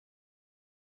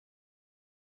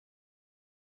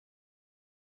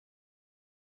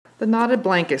The knotted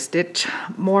blanket stitch,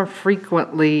 more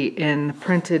frequently in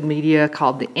printed media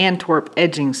called the Antwerp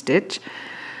edging stitch,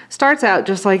 starts out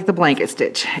just like the blanket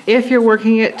stitch. If you're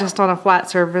working it just on a flat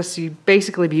surface, you'd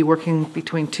basically be working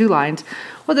between two lines,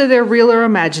 whether they're real or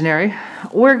imaginary.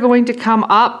 We're going to come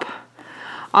up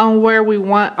on where we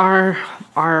want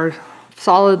our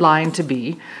solid line to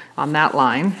be, on that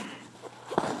line.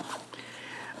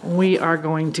 We are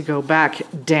going to go back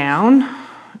down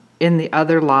in the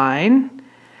other line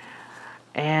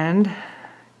and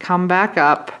come back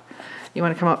up. You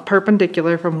want to come up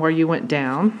perpendicular from where you went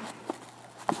down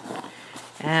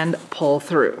and pull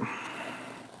through.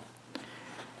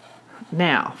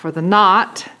 Now for the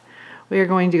knot, we are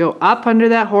going to go up under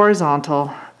that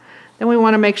horizontal. Then we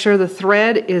want to make sure the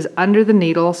thread is under the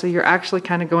needle, so you're actually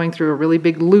kind of going through a really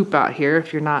big loop out here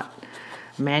if you're not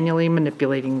manually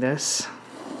manipulating this,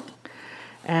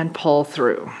 and pull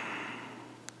through.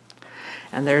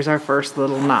 And there's our first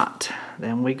little knot.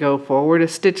 Then we go forward a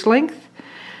stitch length,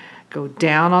 go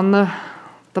down on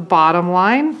the bottom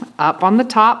line, up on the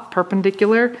top,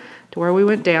 perpendicular to where we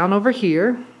went down over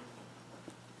here,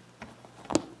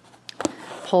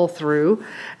 pull through.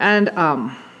 And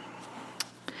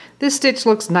this stitch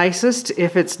looks nicest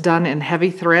if it's done in heavy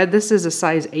thread. This is a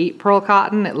size 8 pearl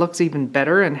cotton. It looks even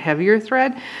better in heavier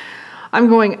thread. I'm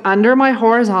going under my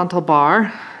horizontal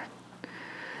bar.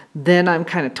 Then I'm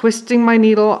kind of twisting my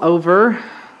needle over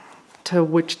to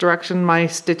which direction my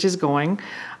stitch is going.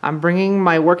 I'm bringing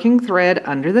my working thread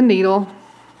under the needle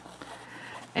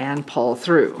and pull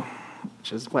through,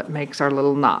 which is what makes our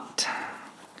little knot.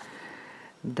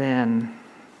 Then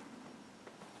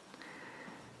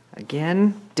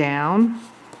again, down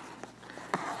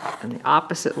in the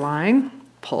opposite line,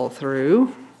 pull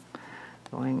through,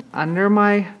 going under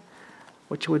my,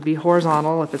 which would be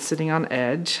horizontal if it's sitting on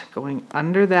edge, going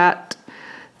under that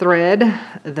thread.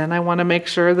 Then I want to make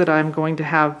sure that I'm going to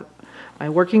have my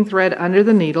working thread under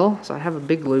the needle, so I have a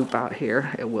big loop out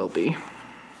here, it will be,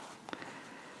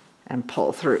 and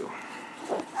pull through.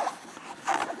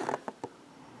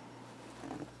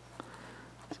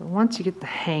 So once you get the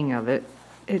hang of it,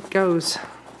 it goes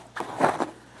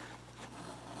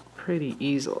pretty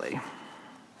easily.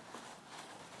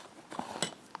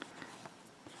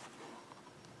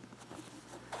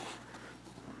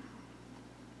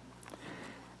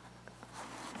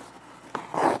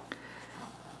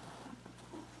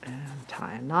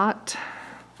 Tie a knot.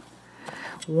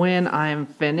 When I'm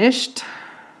finished,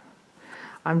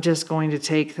 I'm just going to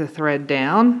take the thread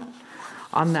down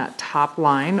on that top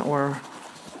line, or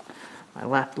my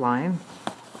left line.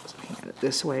 Looking at it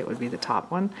this way, it would be the top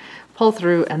one. Pull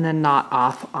through and then knot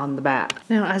off on the back.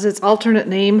 Now, as its alternate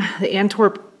name, the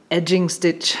Antwerp edging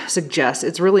stitch suggests,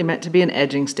 it's really meant to be an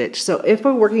edging stitch. So if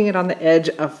we're working it on the edge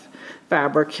of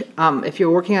fabric, if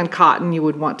you're working on cotton, you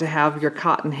would want to have your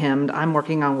cotton hemmed. I'm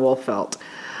working on wool felt.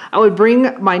 I would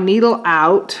bring my needle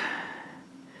out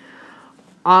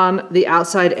on the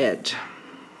outside edge.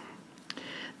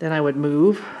 Then I would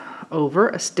move over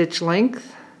a stitch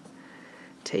length,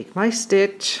 take my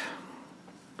stitch,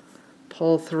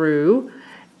 pull through,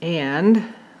 and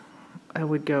I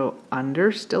would go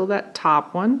under still that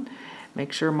top one,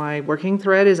 make sure my working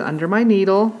thread is under my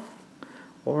needle,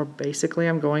 or basically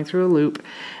I'm going through a loop,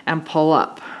 and pull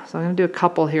up. So I'm going to do a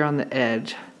couple here on the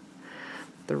edge.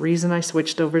 The reason I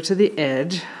switched over to the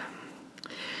edge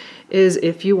is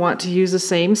if you want to use the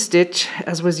same stitch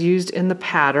as was used in the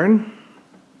pattern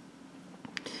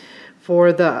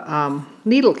for the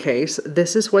needle case,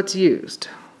 this is what's used.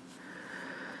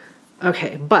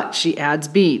 Okay, but she adds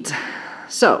beads.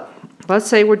 So let's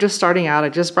say we're just starting out. I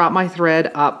just brought my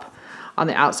thread up on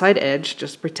the outside edge,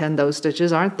 just pretend those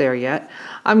stitches aren't there yet.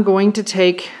 I'm going to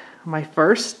take my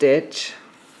first stitch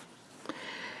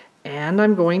and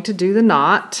I'm going to do the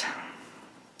knot.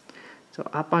 So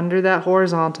up under that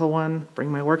horizontal one,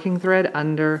 bring my working thread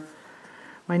under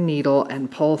my needle and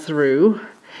pull through.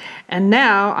 And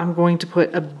now I'm going to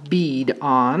put a bead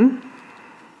on.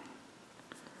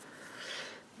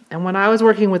 And when I was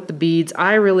working with the beads,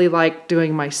 I really liked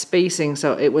doing my spacing,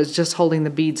 so it was just holding the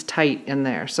beads tight in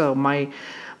there. So my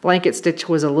blanket stitch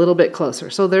was a little bit closer.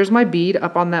 So there's my bead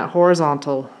up on that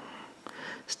horizontal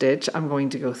stitch. I'm going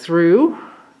to go through.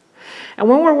 And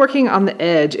when we're working on the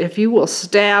edge, if you will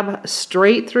stab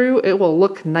straight through, it will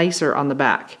look nicer on the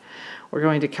back. We're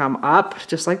going to come up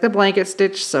just like the blanket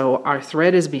stitch, so our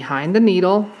thread is behind the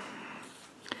needle.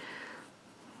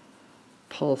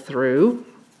 Pull through.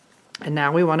 And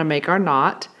now we want to make our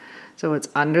knot. So it's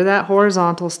under that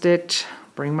horizontal stitch,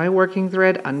 bring my working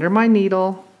thread under my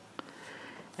needle,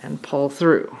 and pull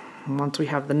through. And once we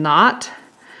have the knot,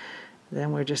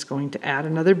 then we're just going to add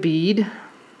another bead.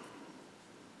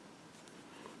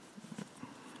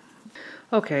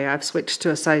 Okay, I've switched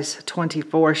to a size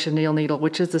 24 chenille needle,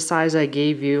 which is the size I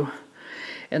gave you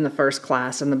in the first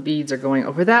class, and the beads are going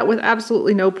over that with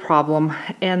absolutely no problem,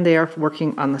 and they are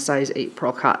working on the size 8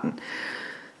 pearl cotton.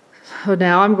 So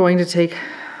now I'm going to take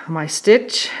my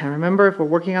stitch, and remember, if we're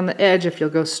working on the edge, if you'll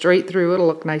go straight through, it'll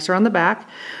look nicer on the back.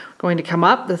 Going to come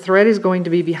up, the thread is going to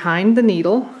be behind the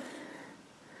needle,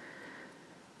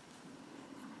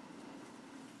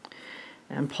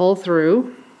 and pull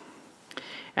through.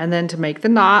 And then to make the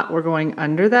knot, we're going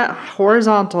under that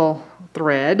horizontal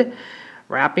thread,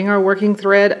 wrapping our working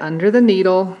thread under the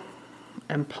needle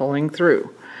and pulling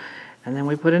through. And then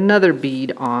we put another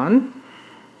bead on.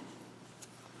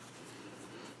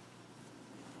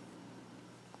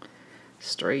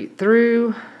 Straight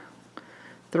through,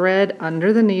 thread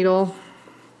under the needle.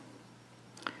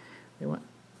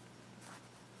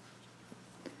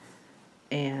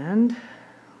 And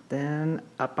then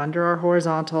up under our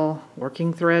horizontal,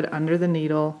 working thread under the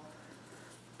needle,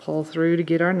 pull through to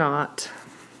get our knot,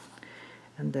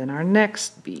 and then our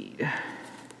next bead.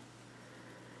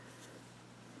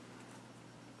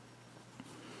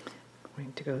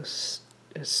 Going to go as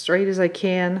straight as I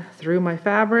can through my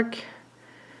fabric.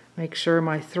 Make sure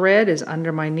my thread is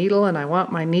under my needle, and I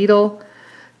want my needle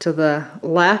to the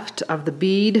left of the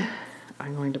bead.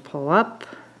 I'm going to pull up,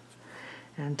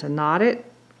 and to knot it,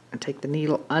 and take the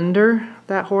needle under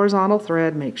that horizontal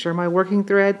thread, make sure my working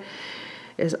thread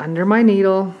is under my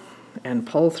needle, and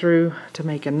pull through to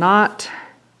make a knot,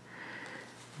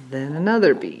 then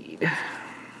another bead.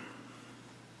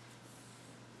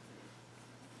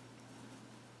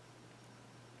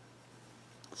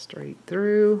 Straight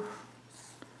through,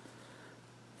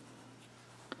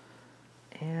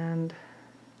 and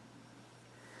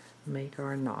make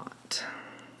our knot.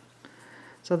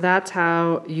 So that's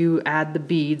how you add the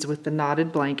beads with the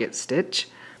knotted blanket stitch.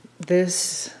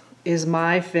 This is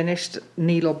my finished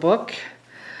needle book.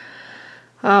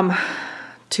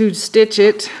 To stitch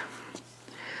it,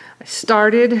 I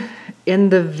started in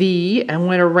the V and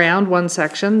went around one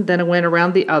section, then I went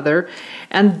around the other,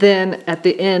 and then at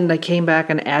the end I came back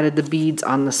and added the beads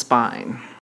on the spine.